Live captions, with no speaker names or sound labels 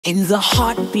In the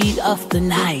heartbeat of the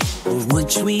night, one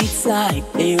sweet sight.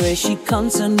 Here she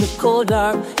comes in the cold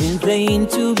dark, and playing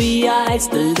to the eyes.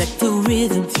 Let the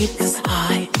rhythm take us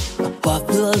high above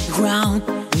the ground.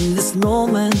 In this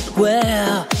moment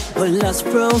where love's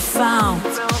profound.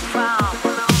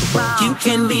 You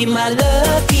can be my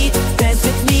lucky, dance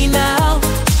with me now.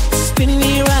 Spin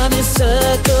me round in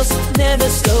circles, never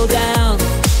slow down.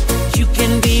 You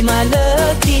can be my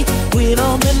lucky, we're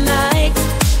on the night.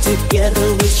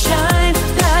 Together we shine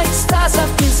like stars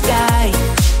up in sky.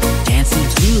 Dancing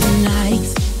through the night,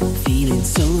 feeling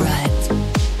so right.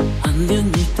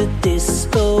 Underneath the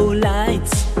disco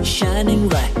lights, shining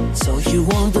bright. So you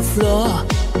on the floor,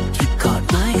 you caught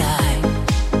my eye.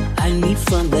 I need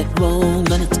from that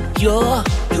moment, you're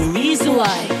the reason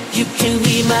why. You can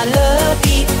be my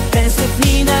lucky, dance with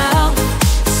me now.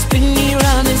 Spin me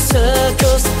round in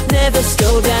circles, never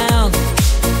slow down.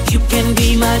 You can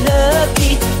be my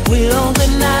lucky, we're on the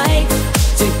night.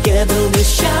 Together we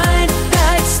shine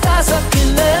like stars up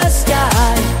in the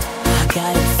sky. I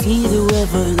gotta feel the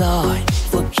river, Lord,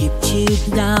 forgive you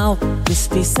now. This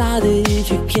decided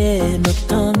you cannot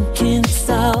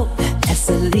uncancel. As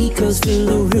the liquors fill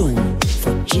the room,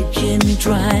 forgive you and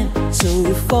try. So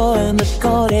you fall in the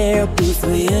cold air, breathe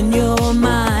in your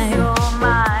mind.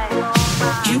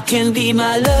 You can be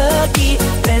my lucky,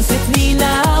 dance with me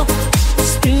now.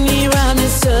 Spin me round in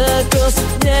circles,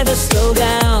 never slow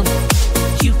down.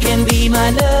 You can be my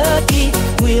lucky,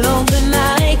 we're on the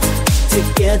night.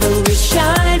 Together we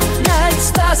shine like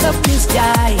stars up in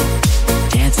sky.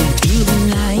 Dancing through the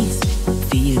night,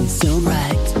 feeling so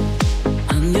right.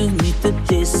 Underneath the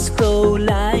disco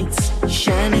lights,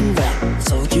 shining bright.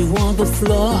 So you on the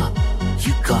floor,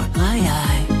 you caught my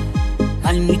eye.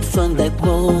 I need from that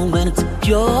moment,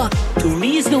 you're the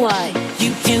reason why.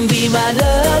 You can be my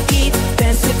lucky,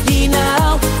 dance with me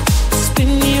now.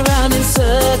 Spin me round in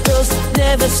circles,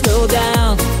 never slow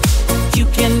down. You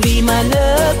can be my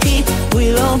lucky,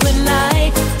 we're on the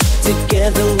night.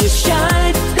 Together we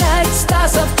shine like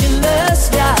stars up in the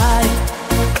sky.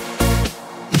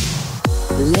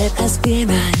 Let us get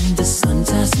behind the sun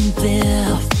doesn't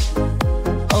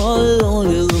live. All along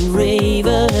the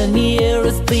river, near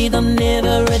us beat, I'm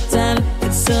never return.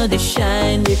 It's so they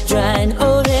shine, they dry,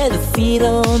 oh let the feet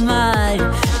on mine.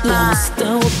 Lost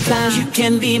no time. You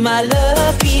can be my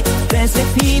lucky, dance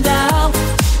with me now.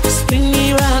 Spin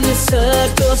me round in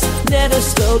circles, never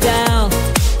slow down.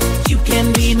 You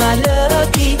can be my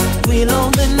lucky, we're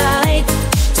on the night.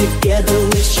 Together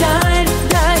we shine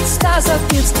like stars up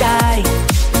in sky.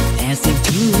 Dancing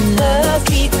through the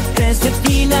lucky, dance with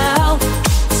me now.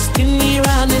 Spin me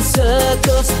round in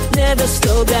circles, never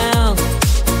slow down.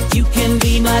 You can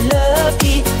be my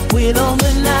lucky, we're on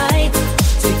the night.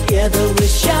 Together we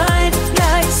shine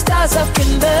like stars up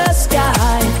in the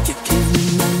sky. You can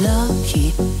be my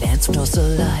lucky, dance close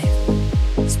alive.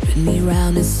 Spin me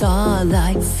round in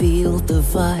starlight, feel the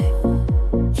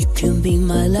vibe. You can be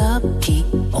my lucky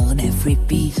on every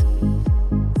beat.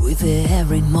 With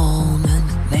every moment,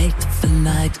 make the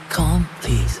night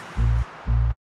complete.